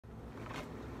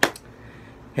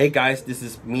Hey guys, this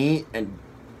is me and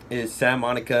it's Santa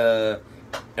Monica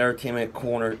Entertainment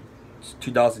Corner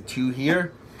 2002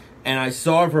 here. And I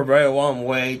saw it for a very long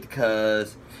wait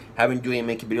because I haven't been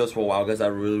making videos for a while because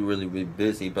I'm really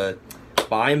busy. But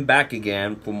I'm back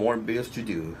again for more videos to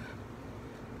do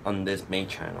on this main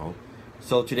channel.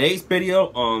 So today's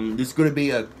video, this is gonna be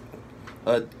a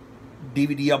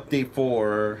DVD update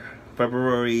for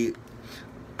February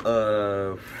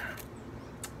of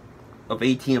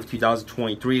 18th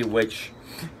 2023, which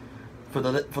for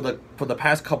the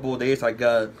past couple of days I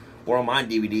got one of my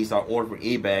DVDs I ordered from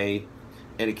eBay,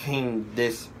 and it came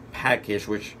this package,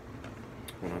 which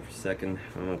hold on for a second,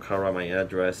 I'm gonna cover out my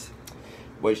address,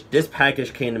 which this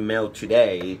package came in the mail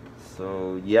today.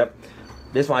 So yep,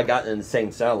 this one I got in the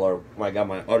same seller when I got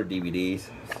my other DVDs.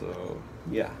 So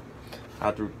yeah, I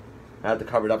have to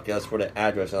cover it up just for the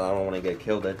address, and I don't want to get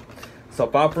killed in. So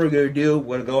without further ado,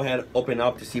 we're going to go ahead and open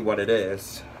up to see what it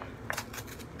is.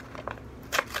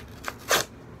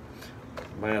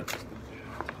 I might have to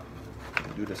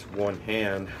do this one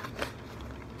hand.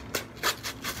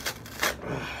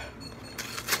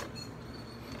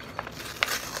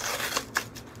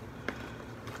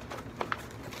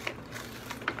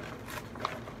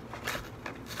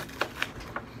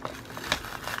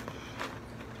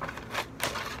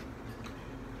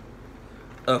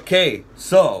 Okay,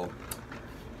 so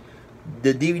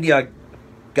the DVD I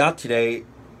got today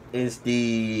is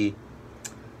the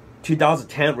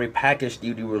 2010 repackaged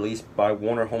DVD released by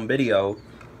Warner Home Video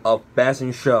of Best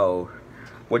in Show,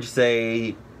 which is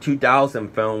a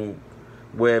 2000 film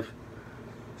with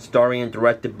starring and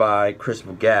directed by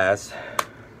Christopher Guest,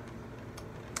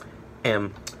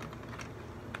 and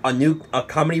a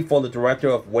comedy for the director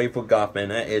of Wait for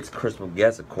Guffman. It's Christopher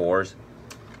Guest, of course.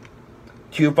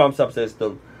 2 thumbs up says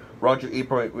the Roger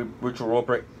Ebert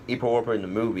in the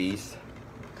movies.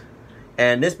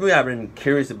 And this movie I've been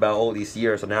curious about all these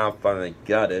years, so now I finally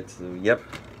got it. So yep.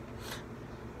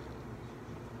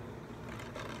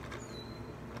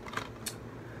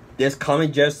 This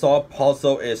comic just saw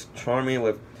also is charming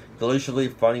with deliciously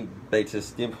funny bits of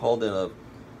Steve Holden of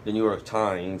the New York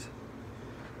Times.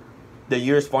 The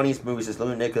year's funniest movies is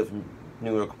Louis Nick of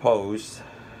New York Post.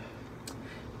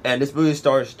 And this movie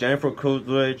stars Jennifer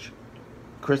Coolidge,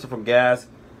 Christopher Guest,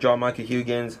 John Michael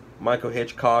Huggins, Michael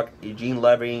Hitchcock, Eugene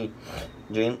Levy,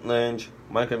 Jane Lynch,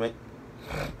 Michael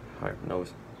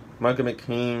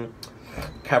McKean,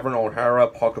 Kevin O'Hara,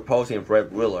 Parker Posey, and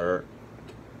Fred Willard.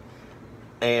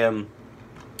 And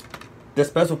the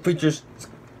special features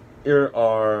here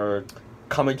are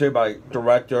commentary by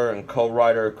director and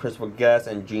co-writer Christopher Guest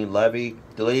and Gene Levy,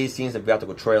 deleted scenes and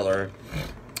theatrical trailer.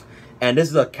 And this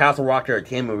is a Castle Rock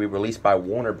Entertainment movie released by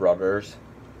Warner Brothers.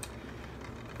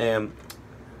 And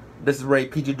this is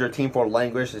rated PG-13 for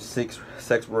language, it's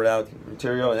sex word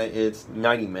material, and it's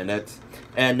 90 minutes.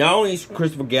 And not only is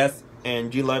Christopher Guest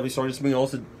and Gene Levy starring this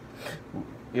movie,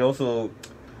 he also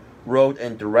wrote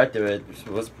and directed it,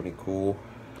 so that's pretty cool.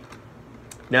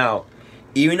 Now,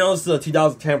 even though it's a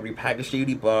 2010 repackaged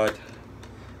DVD, but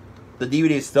the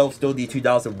DVD is still the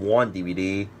 2001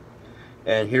 DVD.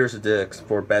 And here's the disc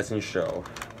for Best in Show.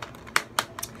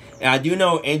 And I do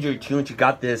know Andrew Tune, she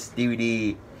got this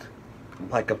DVD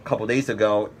like a couple days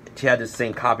ago. She had the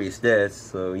same copy as this,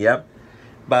 so yep.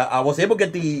 But I was able to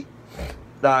get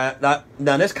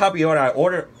now this copy I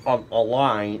ordered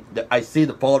online. I see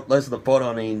the photo, list of the photo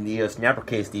on the Snapper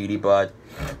Case DVD,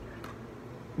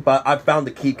 but I found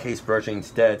the key case version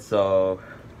instead. So,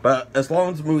 but as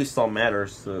long as the movie still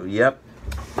matters, so yep.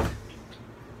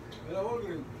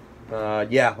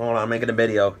 Yeah, hold on, I'm making a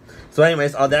video. So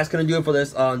anyways, that's gonna do it for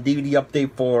this DVD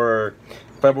update for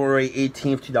February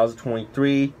 18th,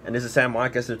 2023. And this is Sam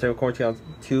Marcus, the Corner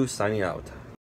 2 signing out.